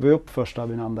tryckte vi upp första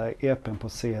Abinanda EPen på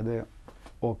CD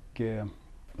och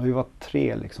vi var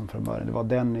 3 liksom från början. Det var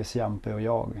Dennis, Jampe och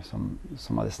jag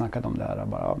som hade snackat om det här.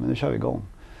 Bara, men nu kör vi igång.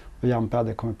 Och Jampe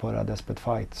hade kommit på det här Desperate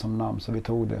Fight som namn, så vi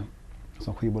tog det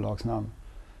som skivbolagsnamn.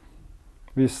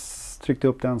 Vi tryckte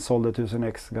upp den, sålde 1000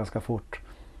 ex ganska fort.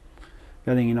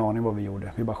 Vi hade ingen aning vad vi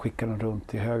gjorde. Vi bara skickade den runt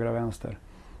till höger och vänster.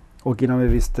 Och innan vi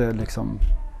visste liksom,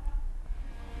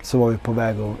 så var vi på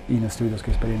väg och in i studion och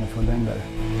skulle spela in en fullängdare.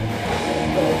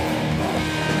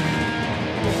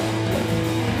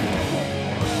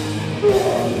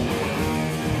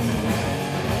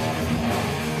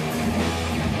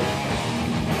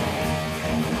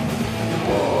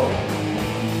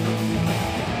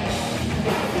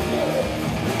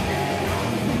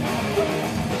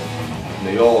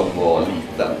 När jag var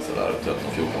liten, sådär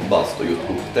 13-14 bast, och just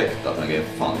upptäckte att den här grejen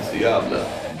fanns i Gävle,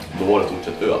 då var det stort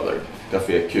sett över.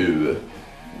 Café Q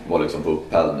var liksom på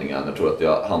upphällningen. Jag tror att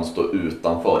jag hann stå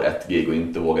utanför ett gig och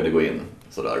inte vågade gå in.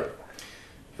 Sådär.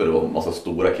 För det var en massa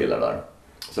stora killar där.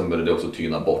 Sen började det också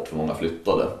tyna bort för många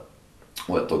flyttade.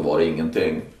 Och ett tag var det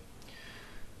ingenting.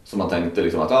 Så man tänkte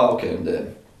liksom att okej,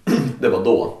 det var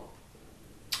då.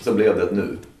 Sen blev det ett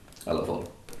nu i alla fall.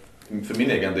 För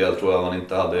min egen del tror jag man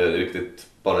inte hade riktigt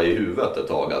bara i huvudet ett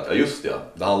tag att just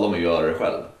det handlar om att göra det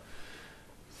själv.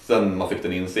 Sen man fick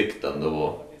den insikten,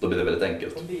 då blev det väldigt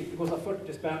enkelt. Det kostar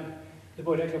 40 spänn, det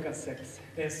börjar klockan 6,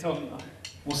 det är söndag.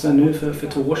 Och sen nu för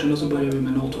 2 år sedan så började vi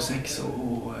med 0-6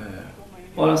 och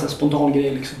bara en sån här spontan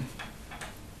grej liksom.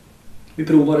 Vi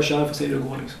provar och kör för att se hur det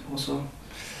går liksom. Och så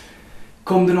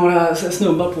kom det några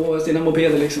snubbar på sina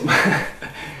mopeder liksom.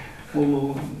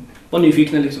 Och var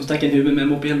nyfikna liksom, stack en huvud med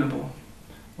mopeden på.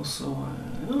 Och så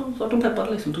var de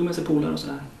peppade liksom, tog med sig polare och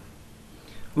sådär.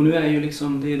 Och nu är ju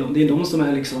liksom, det är de som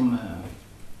är liksom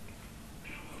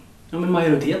men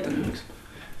majoriteten nu liksom.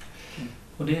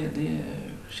 Och det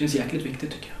känns jäkligt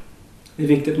viktigt tycker jag. Det är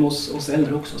viktigt med oss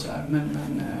äldre också så här, men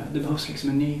det behövs liksom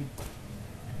en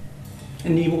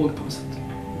ny våg på något sätt.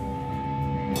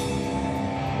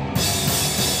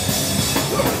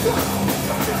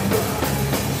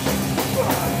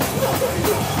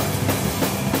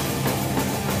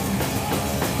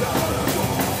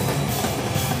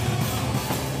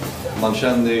 Man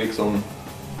känner ju liksom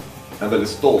en väldigt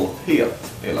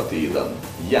stolthet hela tiden,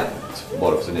 jämt,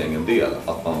 bara för sin egen del,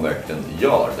 att man verkligen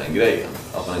gör den grejen.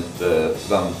 Att man inte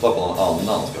väntar på någon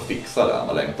annan ska fixa det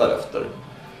man längtar efter.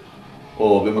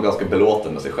 Och vi var ganska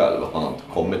belåten med sig själv, att man har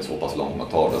kommit så pass långt med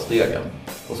att ta den stegen.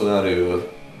 Och så är det ju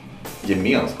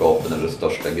gemenskapen är den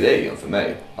största grejen för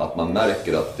mig. Att man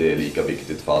märker att det är lika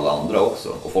viktigt för alla andra också.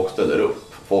 Och folk ställer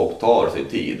upp, folk tar sig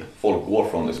tid, folk går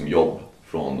från liksom jobb,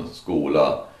 från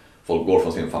skola. Folk går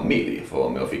från sin familj för att vara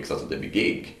med och fixa så att det blir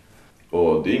gig.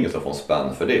 Och det är ingen som får en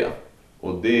spänn för det.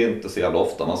 Och det är inte så jävla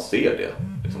ofta man ser det,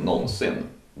 liksom någonsin.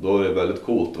 Då är det väldigt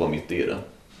coolt att vara mitt i det.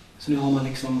 Så nu har man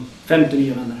liksom 50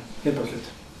 nya vänner, helt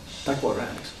plötsligt. Tack vare det här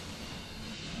liksom.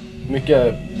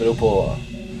 Mycket beror på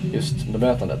just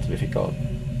bemötandet vi fick av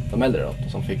de äldre då,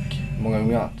 som fick många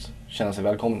unga att känna sig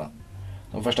välkomna.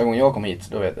 De första gången jag kom hit,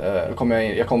 då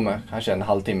jag kom kanske en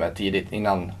halvtimme tidigt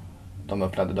innan de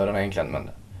öppnade dörrarna egentligen, men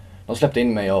de släppte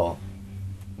in mig och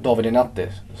David Inatti,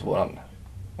 våran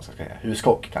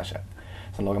huskock kanske,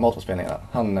 som lagar mat på spelningarna.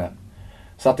 Han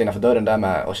satt innanför dörren där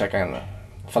med och käkade en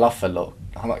falafel och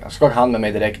han skakade hand med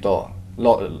mig direkt och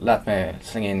lät mig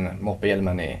slänga in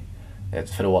moppehjälmen i ett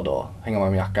förråd och hänga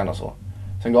med jackan och så.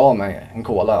 Sen gav mig en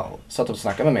cola och satt och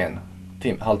snackade med mig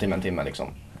en timme liksom.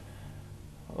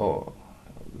 Och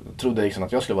trodde liksom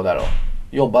att jag skulle vara där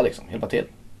och jobba liksom, hjälpa till.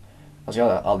 Alltså jag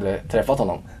hade aldrig träffat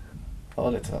honom.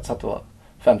 Jag satt och var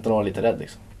 15 år lite rädd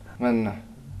liksom. Men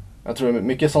jag tror det är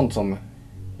mycket sånt som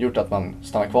gjort att man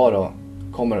stannar kvar och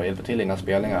kommer och hjälper till innan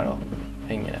spelningar och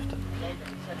hänger efter.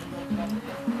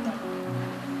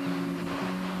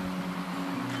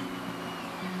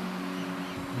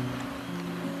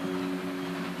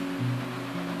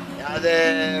 Ja,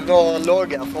 det var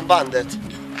logga från bandet.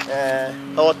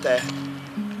 HT.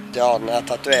 Jag har den här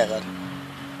tatuerad.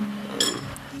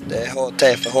 Det är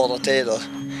HT för hårda tider.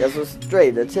 Alltså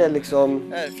straight edge är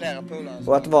liksom,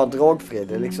 och att vara drogfri,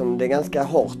 det är ganska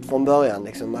hårt från början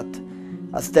liksom,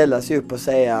 att ställa sig upp och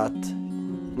säga att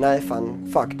nej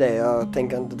fan, fuck det, jag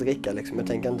tänker inte dricka liksom, jag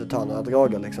tänker inte ta några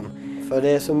droger liksom. För det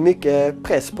är så mycket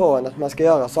press på en att man ska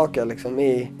göra saker liksom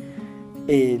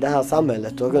i det här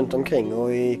samhället och runt omkring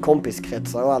och i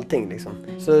kompiskretsar och allting liksom.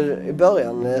 Så i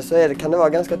början så kan det vara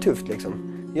ganska tufft liksom.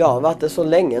 Jag har varit det så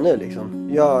länge nu liksom.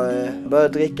 Jag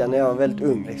började dricka när jag var väldigt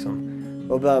ung liksom.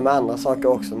 Och började med andra saker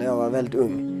också när jag var väldigt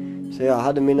ung. Så jag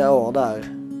hade mina år där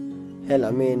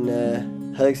hela min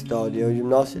högstadie- och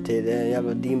gymnasietid är en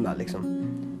jävla dimma liksom.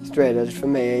 Straight edge för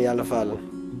mig är i alla fall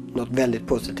något väldigt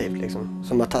positivt liksom.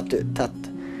 Som har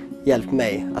hjälpt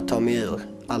mig att ta mig ur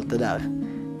allt det där.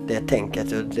 Det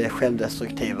tänket och det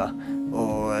självdestruktiva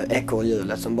och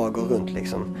ekorrhjulet som bara går runt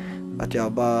liksom. Att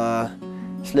jag bara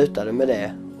slutade med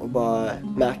det och bara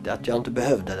märkte att jag inte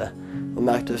behövde det. Och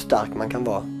märkte hur stark man kan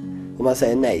vara. Och man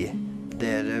säger nej.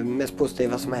 Det är det mest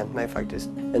positiva som har hänt mig faktiskt.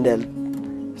 En del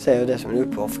säger det som en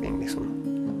uppoffring liksom.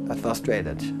 Att vara straight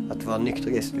edge, att vara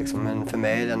nykterist liksom. Men för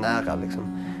mig är det en ära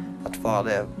liksom. Att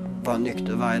vara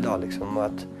nykter varje dag liksom. Och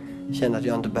att känna att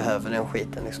jag inte behöver den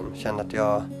skiten liksom. Känna att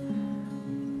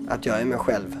jag är mig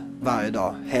själv varje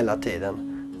dag, hela tiden.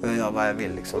 Och jag gör vad jag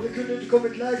vill liksom. Det kunde inte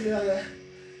kommit lägligare.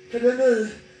 För det är nu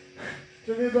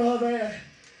som vi behöver er.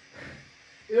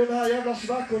 I de här jävla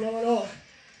svackorna man har.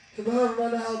 Så behöver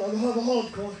man det här, man behöver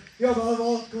hardcore. Jag behöver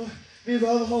hardcore. Vi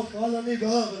behöver hardcore, alla ni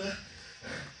behöver det.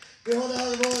 Vi har det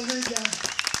här i våra ryggar.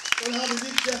 Och det här är det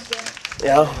viktigaste.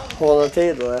 Ja, hårda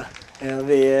tider. Ja,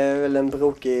 vi är väl en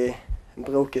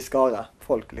brokig skara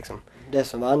folk liksom. Det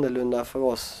som var annorlunda för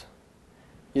oss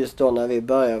just då när vi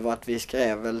började var att vi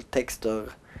skrev väl texter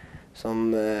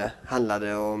som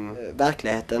handlade om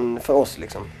verkligheten för oss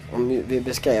liksom. Om vi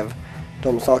beskrev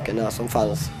de sakerna som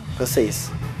fanns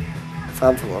precis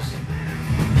framför oss.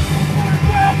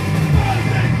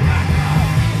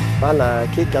 Alla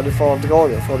kickar du får av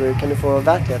droger kan du få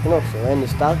verkligheten också. Och ännu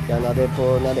starkare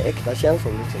när det är äkta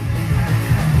känslor liksom.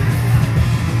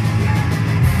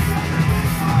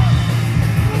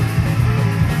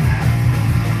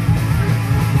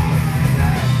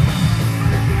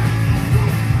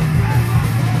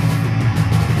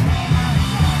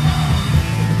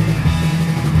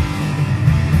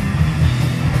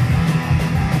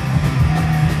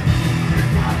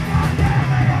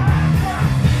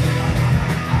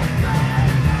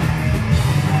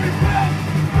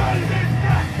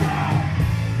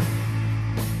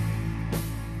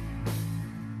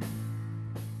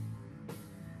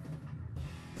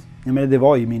 Ja, men det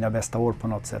var ju mina bästa år på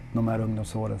något sätt, de här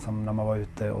ungdomsåren som när man var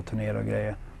ute och turnerade och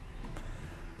grejer.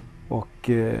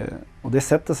 Och det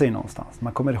sätter sig någonstans,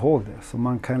 man kommer ihåg det. Så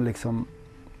man kan liksom,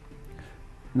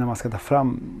 när man ska ta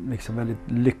fram liksom väldigt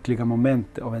lyckliga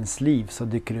moment av ens liv så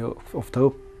dyker det ofta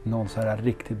upp någon så här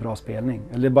riktigt bra spelning.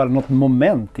 Eller bara något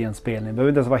moment i en spelning, det behöver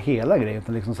inte ens vara hela grejen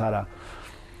utan liksom så här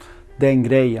den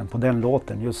grejen på den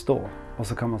låten just då. Och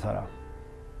så kan man så här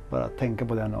bara tänka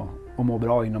på den och må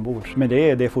bra inombords. Men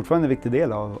det är fortfarande en viktig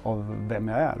del av vem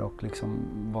jag är och liksom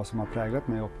vad som har präglat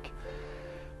mig.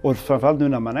 Och framförallt nu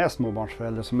när man är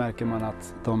småbarnsförälder så märker man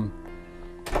att de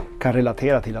kan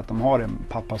relatera till att de har en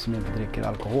pappa som inte dricker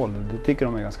alkohol. Det tycker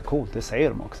de är ganska coolt, det säger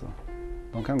de också.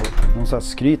 De kan gå, de så här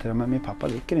skryter, men min pappa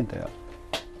dricker inte öl.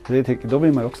 Så då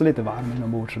blir man också lite varm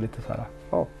inombords och lite så här,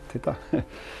 ja, titta.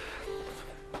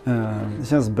 Det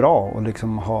känns bra att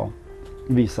liksom ha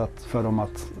visat för dem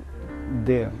att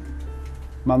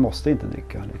man måste inte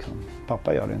dricka liksom.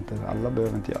 Pappa gör det inte, alla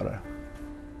behöver inte göra det.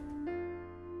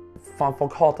 Fan,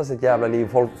 folk hatar sitt jävla liv,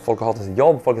 folk hatar sitt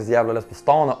jobb, folk är så jävla less på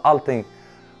stan och allting.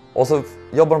 Och så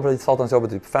jobbar de på ditt satans jobb i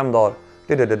typ 5 dagar.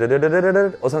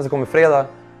 Och sen så kommer fredag.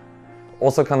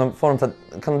 Och så kan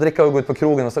de dricka och gå ut på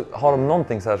krogen och så har de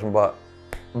någonting så här som bara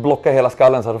blockar hela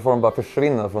skallen så här, så får de bara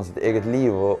försvinna från sitt eget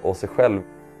liv och sig själv.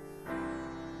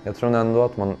 Jag tror ändå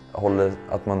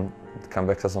att man kan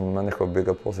växa som människa och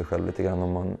bygga på sig själv lite grann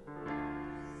om man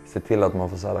ser till att man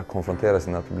får så här konfrontera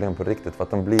sina problem på riktigt. För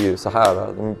att de blir ju så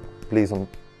här, de blir som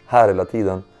här hela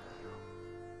tiden.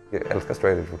 Jag älskar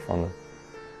straight edge fortfarande.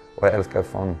 Och jag älskar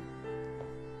fan...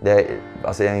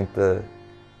 Jag säger inte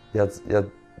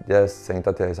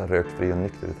att jag är så här rökfri och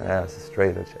nykter utan jag är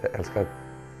straight edge. Jag älskar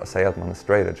att säga att man är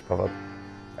straight edge. För att,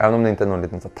 även om det inte är någon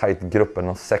liten så tight grupp eller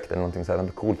någon sekt eller någonting så är det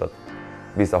ändå coolt att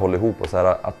vissa håller ihop och så här,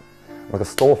 att man ska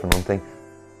stå för någonting.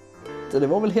 Det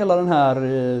var väl hela den här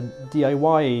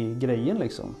DIY-grejen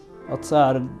liksom. Att så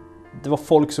här, det var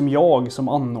folk som jag som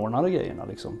anordnade grejerna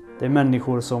liksom. Det är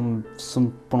människor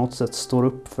som på något sätt står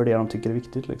upp för det de tycker är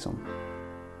viktigt liksom.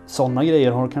 Sådana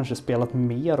grejer har kanske spelat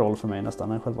mer roll för mig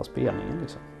nästan än själva spelningen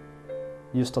liksom.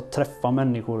 Just att träffa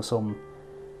människor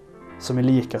som är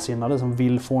likasinnade, som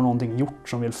vill få någonting gjort,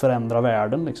 som vill förändra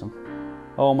världen liksom.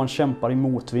 Ja, man kämpar i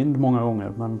motvind många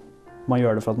gånger, men man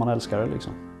gör det för att man älskar det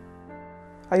liksom.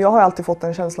 Jag har alltid fått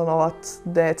en känslan av att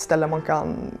det är ett ställe man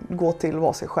kan gå till,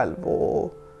 vara sig själv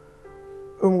och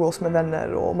umgås med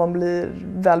vänner och man blir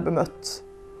väl bemött.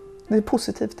 Det är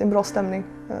positivt, det är en bra stämning.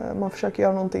 Man försöker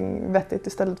göra någonting vettigt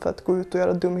istället för att gå ut och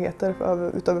göra dumheter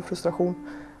utöver frustration.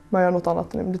 Man gör något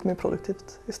annat, lite mer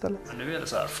produktivt istället. Men nu är det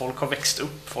så här, folk har växt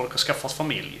upp, folk har skaffat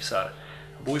familj så här.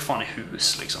 Jag bor ju fan i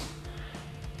hus liksom.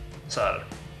 så här,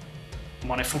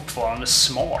 man är fortfarande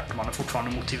smart, man är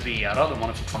fortfarande motiverad och man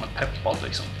är fortfarande peppad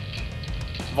liksom.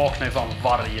 Vaknar ju fan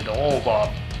varje dag och bara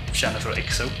känner för att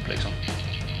exa upp liksom.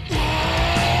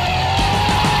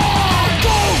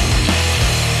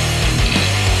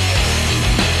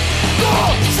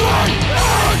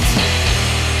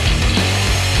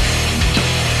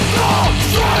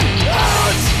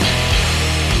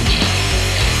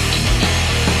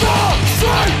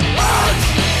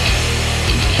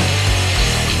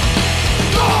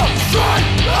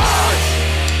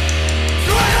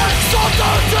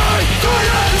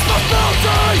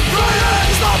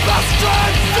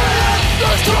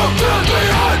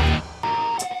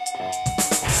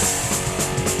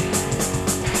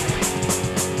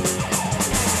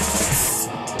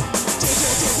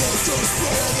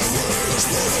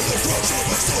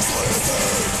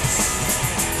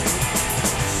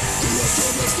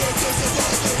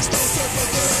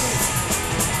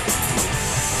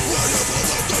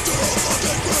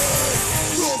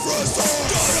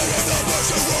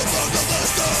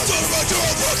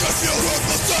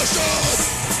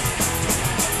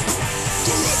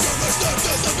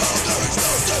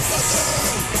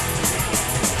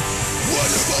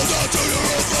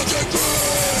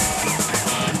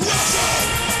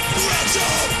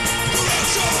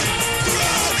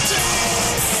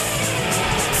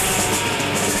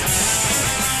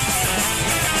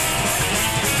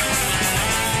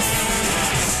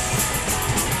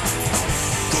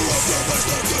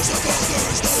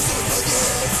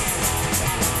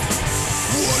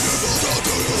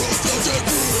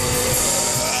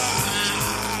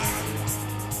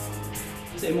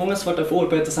 Det är många svarta får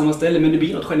på ett och samma ställe, men det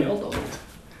blir något genialt av det.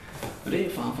 Och det är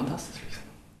fan fantastiskt.